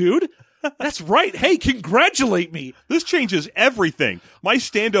 fuck, dude. That's right. Hey, congratulate me. This changes everything. My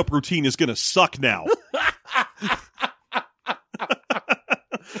stand-up routine is going to suck now.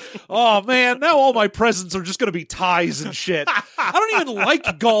 Oh, man, now all my presents are just going to be ties and shit. I don't even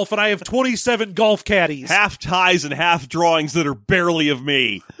like golf, and I have 27 golf caddies. Half ties and half drawings that are barely of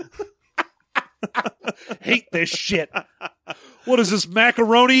me. Hate this shit. What is this,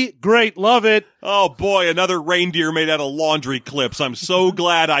 macaroni? Great, love it. Oh, boy, another reindeer made out of laundry clips. I'm so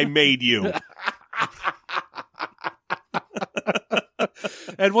glad I made you.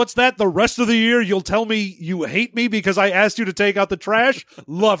 And what's that? The rest of the year you'll tell me you hate me because I asked you to take out the trash?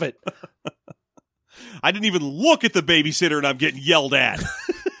 Love it. I didn't even look at the babysitter and I'm getting yelled at.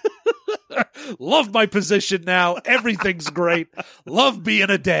 Love my position now. Everything's great. Love being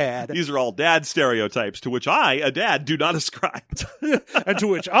a dad. These are all dad stereotypes to which I, a dad, do not ascribe. And to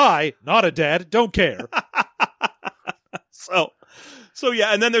which I, not a dad, don't care. So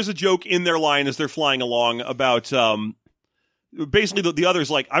yeah, and then there's a joke in their line as they're flying along about basically the other's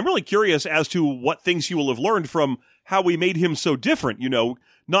like, I'm really curious as to what things he will have learned from how we made him so different,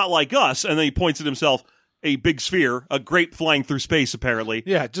 not like us. And then he points at himself, a big sphere, a grape flying through space, apparently.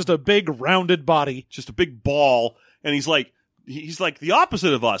 Yeah, just a big rounded body. Just a big ball. And he's like the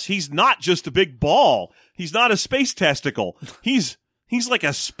opposite of us. He's not just a big ball. He's not a space testicle. He's like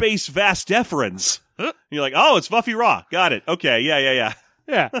a space vas deferens. And you're like, oh, it's Vuffy Raw. Got it. Okay, yeah.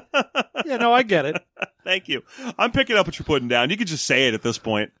 Yeah. Yeah, no, I get it. Thank you. I'm picking up what you're putting down. You could just say it at this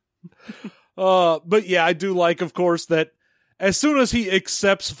point. But yeah, I do like, of course, that as soon as he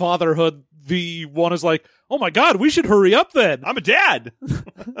accepts fatherhood, the one is like, oh my God, we should hurry up then. I'm a dad.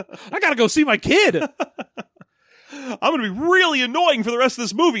 I gotta go see my kid. I'm going to be really annoying for the rest of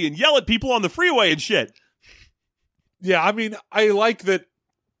this movie and yell at people on the freeway and shit. Yeah, I mean, I like that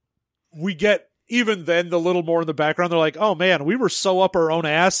we get, even then, the little more in the background. They're like, oh man, we were so up our own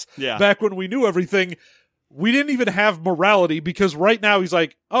ass back when we knew everything. We didn't even have morality because right now he's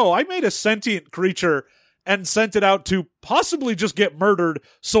like, oh, I made a sentient creature and sent it out to possibly just get murdered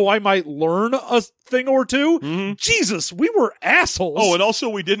so I might learn a thing or two. Mm-hmm. Jesus, we were assholes. Oh, and also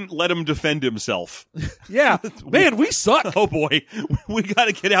we didn't let him defend himself. Yeah. Man, we suck. Oh boy, we got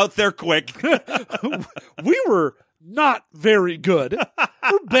to get out there quick. We were not very good.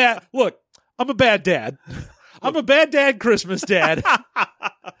 We're bad. Look, I'm a bad dad. I'm a bad dad, Christmas dad.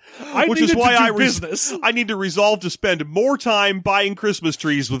 Which is why business. I need to resolve to spend more time buying Christmas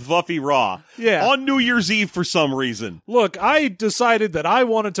trees with Vuffy Raw. Yeah. On New Year's Eve for some reason. Look, I decided that I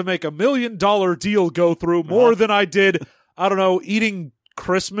wanted to make $1 million deal go through more than I did, I don't know, eating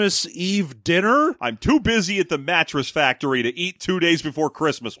Christmas Eve dinner. I'm too busy at the mattress factory to eat 2 days before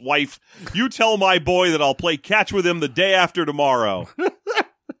Christmas, wife. You tell my boy that I'll play catch with him the day after tomorrow.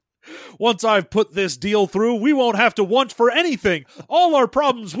 Once I've put this deal through, we won't have to want for anything. All our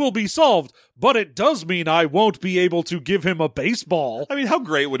problems will be solved. But it does mean I won't be able to give him a baseball. I mean, how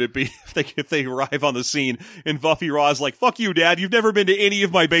great would it be if they arrive on the scene and Vuffy Raw's like, fuck you, Dad, you've never been to any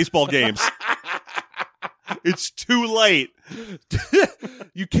of my baseball games. It's too late.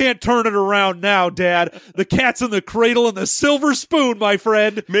 You can't turn it around now, Dad. The cat's in the cradle and the silver spoon, my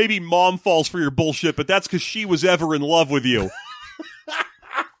friend. Maybe Mom falls for your bullshit, but that's because she was ever in love with you.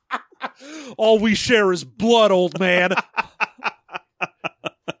 All we share is blood, old man.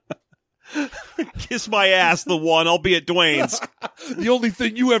 Kiss my ass, the one. I'll be at Dwayne's. The only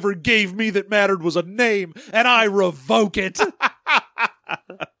thing you ever gave me that mattered was a name, and I revoke it.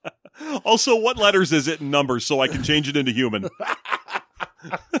 Also, what letters is it in numbers so I can change it into human?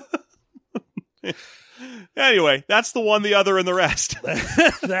 Anyway, that's the one, the other, and the rest.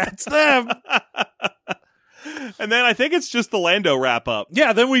 That's them. And then I think it's just the Lando wrap up.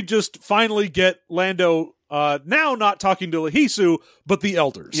 Yeah, then we just finally get Lando now not talking to Lahisu, but the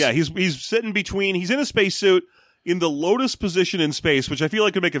elders. Yeah, he's sitting between, he's in a spacesuit in the lotus position in space, which I feel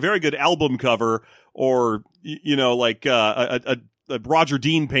like would make a very good album cover or, like a Roger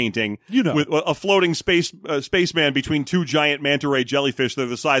Dean painting with a floating spaceman between two giant manta ray jellyfish that are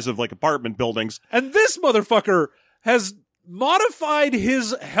the size of like apartment buildings. And this motherfucker has modified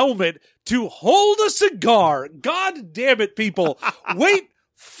his helmet to hold a cigar. God damn it, people. Wait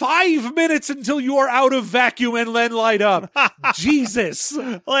 5 minutes until you are out of vacuum and then light up. Jesus.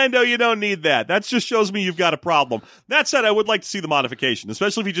 Lando, you don't need that. That just shows me you've got a problem. That said, I would like to see the modification,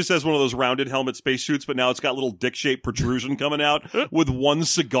 especially if he just has one of those rounded helmet spacesuits, but now it's got little dick-shaped protrusion coming out with one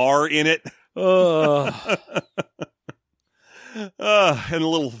cigar in it. And a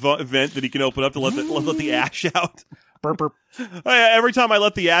little vent that he can open up to let the ash out. Burp, burp. Every time I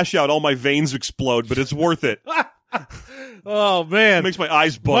let the ash out, all my veins explode, but it's worth it. Oh, man. It makes my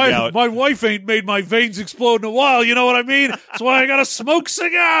eyes bug out. My wife ain't made my veins explode in a while, you know what I mean? That's why I gotta smoke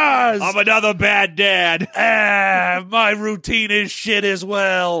cigars. I'm another bad dad. My routine is shit as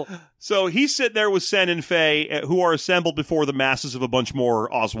well. So he's sitting there with Sen and Faye, who are assembled before the masses of a bunch more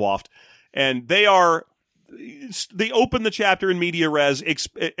Oswaft. And they open the chapter in media res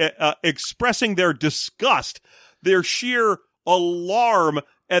expressing their disgust, their sheer alarm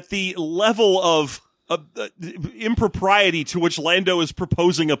at the level of impropriety to which Lando is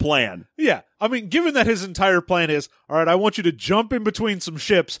proposing a plan. Yeah, I mean, given that his entire plan is, all right, I want you to jump in between some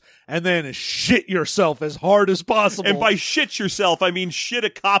ships and then shit yourself as hard as possible. And by shit yourself, I mean shit a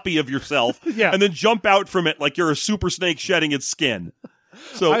copy of yourself, Yeah. and then jump out from it like you're a super snake shedding its skin.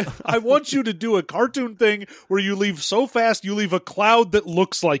 So I want you to do a cartoon thing where you leave so fast you leave a cloud that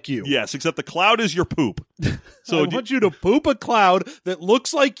looks like you. yes, except the cloud is your poop. So I want you to poop a cloud that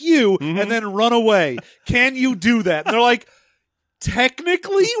looks like you and then run away. Can you do that? And they're like,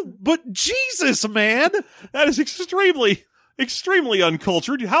 technically, but Jesus, man. that is extremely, extremely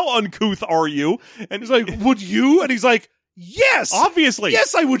uncultured. How uncouth are you? And He's like, would you? And he's like, yes. obviously,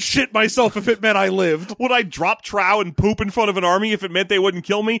 Yes, I would shit myself if it meant I lived. Would I drop trow and poop in front of an army if it meant they wouldn't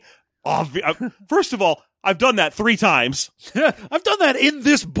kill me? First of all, I've done that 3 times. I've done that in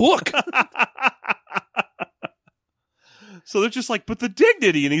this book. So they're just like, but the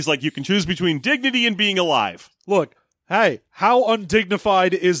dignity. And he's like, you can choose between dignity and being alive. Look, hey, how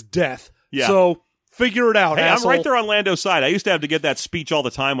undignified is death? Yeah. So figure it out, Hey, asshole. I'm right there on Lando's side. I used to have to get that speech all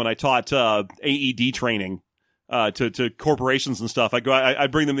the time when I taught AED training to corporations and stuff.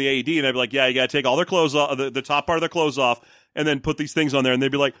 I'd bring them the AED and I'd be like, yeah, you got to take all their clothes off, the top part of their clothes off, and then put these things on there. And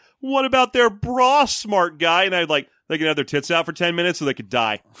they'd be like, what about their bra, smart guy? And I'd like, they can have their tits out for 10 minutes so they could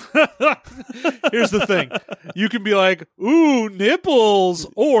die. Here's the thing. You can be like, ooh, nipples,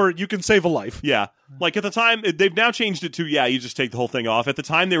 or you can save a life. Yeah. Like at the time, they've now changed it to, yeah, you just take the whole thing off. At the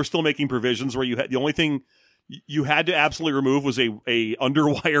time, they were still making provisions where you had, the only thing you had to absolutely remove was a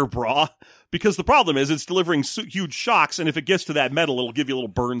underwire bra, because the problem is it's delivering huge shocks, and if it gets to that metal, it'll give you little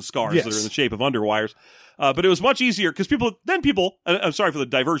burn scars Yes. that are in the shape of underwires. But it was much easier because people, I'm sorry for the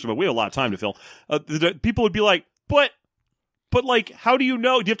diversion, but we have a lot of time to fill. People would be like, but like, how do you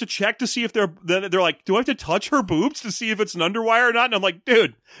know? Do you have to check to see if they're like, do I have to touch her boobs to see if it's an underwire or not? And I'm like,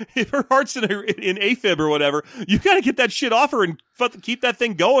 dude, if her heart's in AFib or whatever, you got to get that shit off her and keep that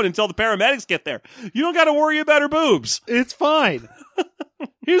thing going until the paramedics get there. You don't got to worry about her boobs. It's fine.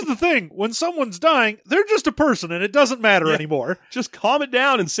 Here's the thing. When someone's dying, they're just a person, and it doesn't matter anymore. Just calm it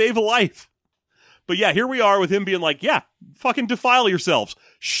down and save a life. But yeah, here we are with him being like, yeah, fucking defile yourselves.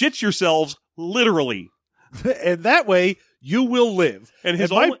 Shit yourselves, literally. And that way, you will live. And his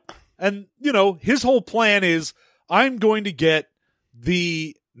his whole plan is, I'm going to get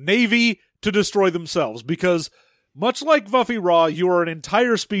the Navy to destroy themselves, because much like Vuffy Raw, you are an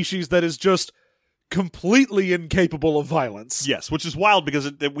entire species that is just completely incapable of violence. Yes, which is wild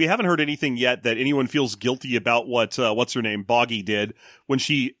because we haven't heard anything yet that anyone feels guilty about what what's her name, Boggy, did when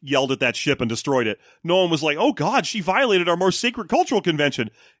she yelled at that ship and destroyed it. No one was like, oh God, she violated our most sacred cultural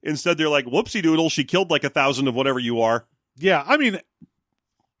convention. Instead, they're like, whoopsie doodle, she killed like 1,000 of whatever you are. Yeah, I mean,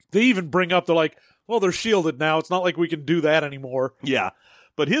 they even bring up, they're like, well, they're shielded now. It's not like we can do that anymore. Yeah,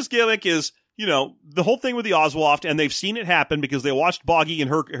 but his gimmick is, the whole thing with the Oswaft, and they've seen it happen because they watched Boggy and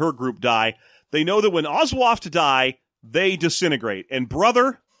her group die. They know that when Oswaft die, they disintegrate. And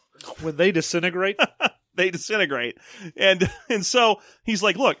brother, when they disintegrate, they disintegrate. And so he's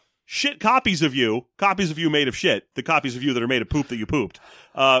like, look, shit copies of you made of shit, the copies of you that are made of poop that you pooped.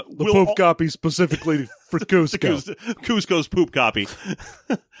 The poop copy specifically for Cusco. Cusco's poop copy.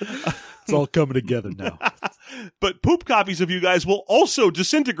 It's all coming together now. But poop copies of you guys will also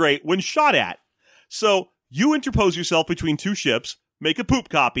disintegrate when shot at. So you interpose yourself between two ships, make a poop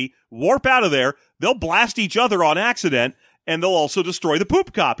copy, warp out of there, they'll blast each other on accident, and they'll also destroy the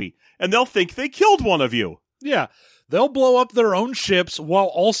poop copy. And they'll think they killed one of you. Yeah. They'll blow up their own ships while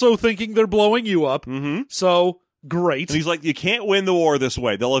also thinking they're blowing you up. Mm-hmm. So, great. And he's like, you can't win the war this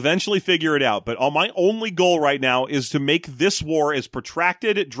way. They'll eventually figure it out. But my only goal right now is to make this war as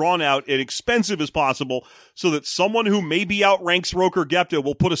protracted, drawn out, and expensive as possible so that someone who maybe outranks Roker Gepta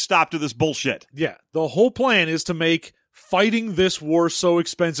will put a stop to this bullshit. Yeah. The whole plan is to make fighting this war so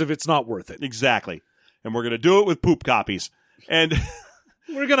expensive it's not worth it. Exactly. And we're going to do it with poop copies. And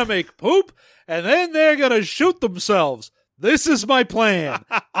we're going to make poop, and then they're going to shoot themselves. This is my plan.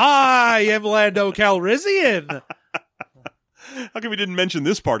 I am Lando Calrissian. How come we didn't mention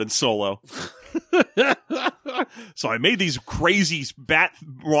this part in Solo? So I made these crazy bat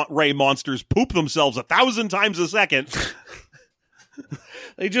ray monsters poop themselves 1,000 times a second.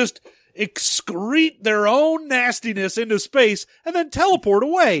 They just excrete their own nastiness into space and then teleport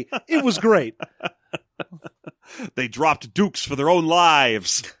away. It was great. They dropped dukes for their own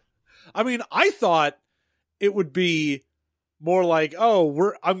lives. I mean, I thought it would be more like, I'm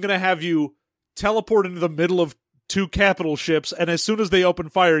going to have you teleport into the middle of two capital ships, and as soon as they open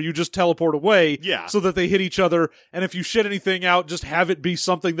fire, you just teleport away so that they hit each other, and if you shit anything out, just have it be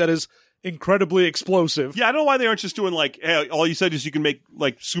something that is incredibly explosive. Yeah, I don't know why they aren't just doing like, hey, all you said is you can make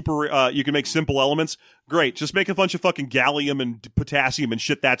like you can make simple elements. Great, just make a bunch of fucking gallium and potassium and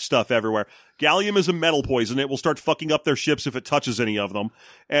shit that stuff everywhere. Gallium is a metal poison. It will start fucking up their ships if it touches any of them.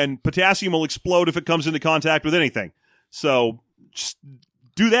 And potassium will explode if it comes into contact with anything. So just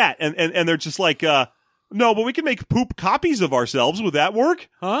do that. And they're just like, no, but we can make poop copies of ourselves. Would that work?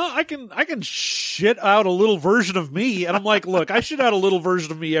 Huh? I can shit out a little version of me. And I'm like, look, I shit out a little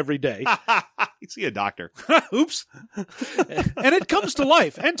version of me every day. You see a doctor. Oops. And it comes to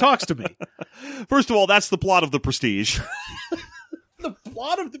life and talks to me. First of all, that's the plot of The Prestige. The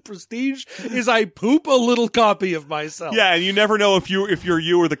plot of The Prestige is I poop a little copy of myself. Yeah, and you never know if you're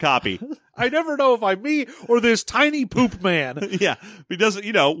you or the copy. I never know if I'm me or this tiny poop man. Yeah, he doesn't.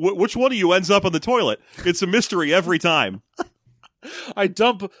 Which one of you ends up on the toilet? It's a mystery every time. I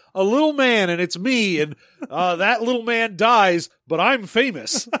dump a little man and it's me, and that little man dies, but I'm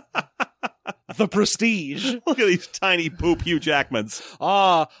famous. The Prestige. Look at these tiny poop Hugh Jackmans.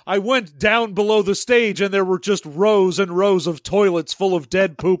 I went down below the stage and there were just rows and rows of toilets full of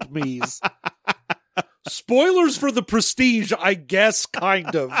dead poop me's. Spoilers for The Prestige, I guess,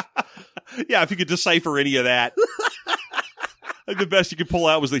 kind of. Yeah, if you could decipher any of that. I think the best you could pull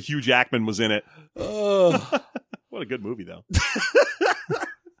out was that Hugh Jackman was in it. What a good movie, though.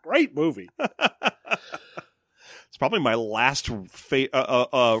 Great movie. It's probably my last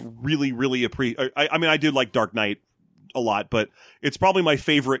really, really I mean, I did like Dark Knight a lot, but it's probably my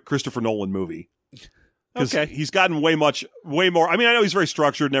favorite Christopher Nolan movie. Because he's gotten way more. I mean, I know he's very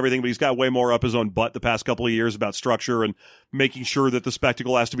structured and everything, but he's got way more up his own butt the past couple of years about structure and making sure that the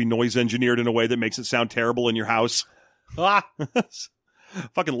spectacle has to be noise engineered in a way that makes it sound terrible in your house.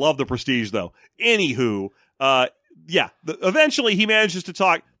 Fucking love The Prestige, though. Anywho, eventually he manages to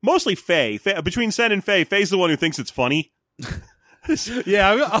talk, mostly Faye. Between Sen and Faye, Faye's the one who thinks it's funny.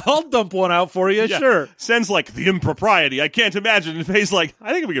 Yeah, I'll dump one out for you, sure. Sen's like, the impropriety, I can't imagine. And Faye's like,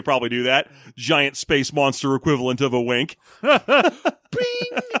 I think we could probably do that. Giant space monster equivalent of a wink. Bing!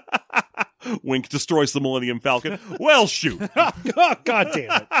 Wink destroys the Millennium Falcon. Well, shoot. Oh, God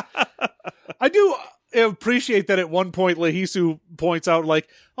damn it. I do appreciate that at one point Lehisu points out, like,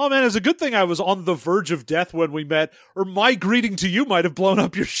 oh man, it's a good thing I was on the verge of death when we met, or my greeting to you might have blown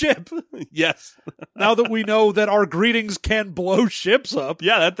up your ship. Yes. Now that we know that our greetings can blow ships up.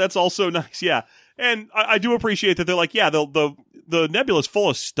 Yeah, that's also nice, yeah. And I do appreciate that they're like, yeah, the nebula's full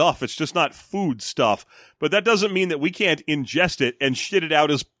of stuff, it's just not food stuff. But that doesn't mean that we can't ingest it and shit it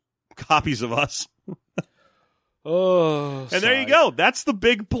out as copies of us. Oh, and there you go. That's the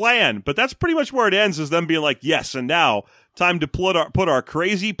big plan. But that's pretty much where it ends, is them being like, yes, and now time to put our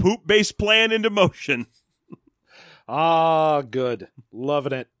crazy poop-based plan into motion. Good.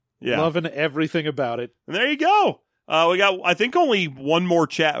 Loving it. Yeah. Loving everything about it. And there you go. We got, I think, only one more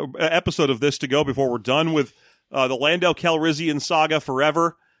episode of this to go before we're done with the Lando Calrissian saga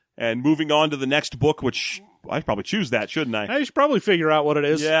forever and moving on to the next book, which I'd probably choose that, shouldn't I? You should probably figure out what it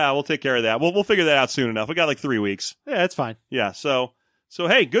is. Yeah, we'll take care of that. We'll figure that out soon enough. We got like 3 weeks. Yeah, that's fine. Yeah, so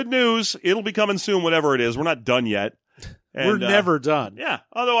hey, good news. It'll be coming soon, whatever it is. We're not done yet. And, we're never done. Yeah.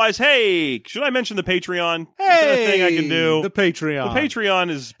 Otherwise, hey, should I mention the Patreon? Hey, is that a thing I can do? The Patreon. The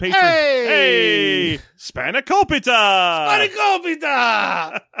Patreon is Patreon. Hey, Spanakopita.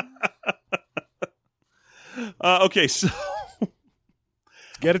 Spanakopita. Okay, so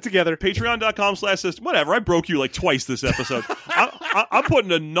get it together. Patreon.com/system. Whatever. I broke you like twice this episode. I'm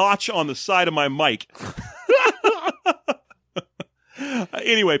putting a notch on the side of my mic.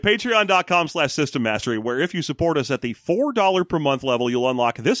 Anyway, patreon.com/System Mastery, where if you support us at the $4 per month level, you'll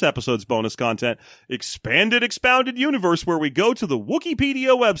unlock this episode's bonus content, Expanded Expounded Universe, where we go to the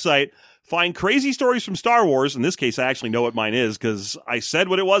Wikipedia website, find crazy stories from Star Wars. In this case, I actually know what mine is, because I said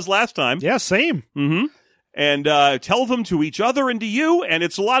what it was last time. Yeah, same. Mm-hmm. And tell them to each other and to you, and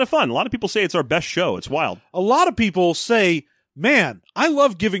it's a lot of fun. A lot of people say it's our best show. It's wild. A lot of people say, man, I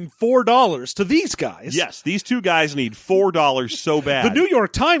love giving $4 to these guys. Yes, these two guys need $4 so bad. The New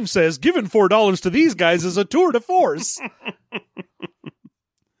York Times says giving $4 to these guys is a tour de force.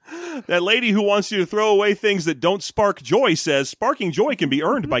 That lady who wants you to throw away things that don't spark joy says sparking joy can be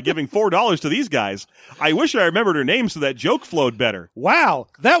earned by giving $4 to these guys. I wish I remembered her name so that joke flowed better. Wow,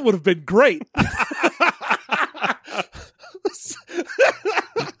 that would have been great.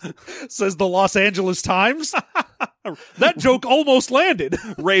 Says the Los Angeles Times. That joke almost landed.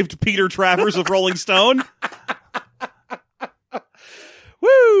 Raved Peter Travers of Rolling Stone.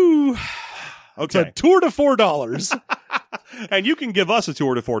 Woo! It's a Okay. tour to $4. And you can give us a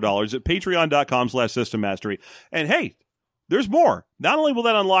tour to $4 at patreon.com/System Mastery. And hey, there's more. Not only will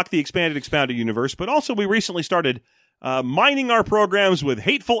that unlock the expanded Expounded universe, but also we recently started mining our programs with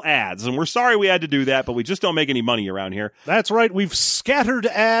hateful ads. And we're sorry we had to do that, but we just don't make any money around here. That's right. We've scattered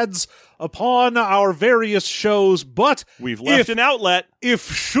ads upon our various shows, but We've left an outlet.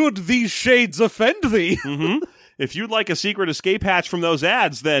 if should these shades offend thee, If you'd like a secret escape hatch from those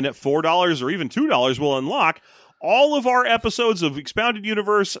ads, then at $4 or even $2 will unlock all of our episodes of Expounded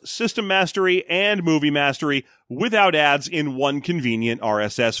Universe, System Mastery, and Movie Mastery without ads in one convenient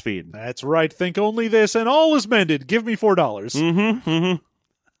RSS feed. That's right. Think only this, and all is mended. Give me $4.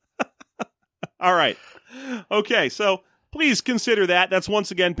 All right. Okay, so please consider that. That's once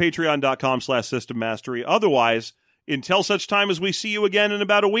again patreon.com/System Mastery. Otherwise, until such time as we see you again in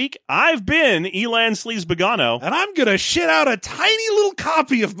about a week, I've been Elan Sleaze-Begano. And I'm going to shit out a tiny little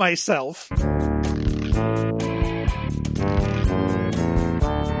copy of myself.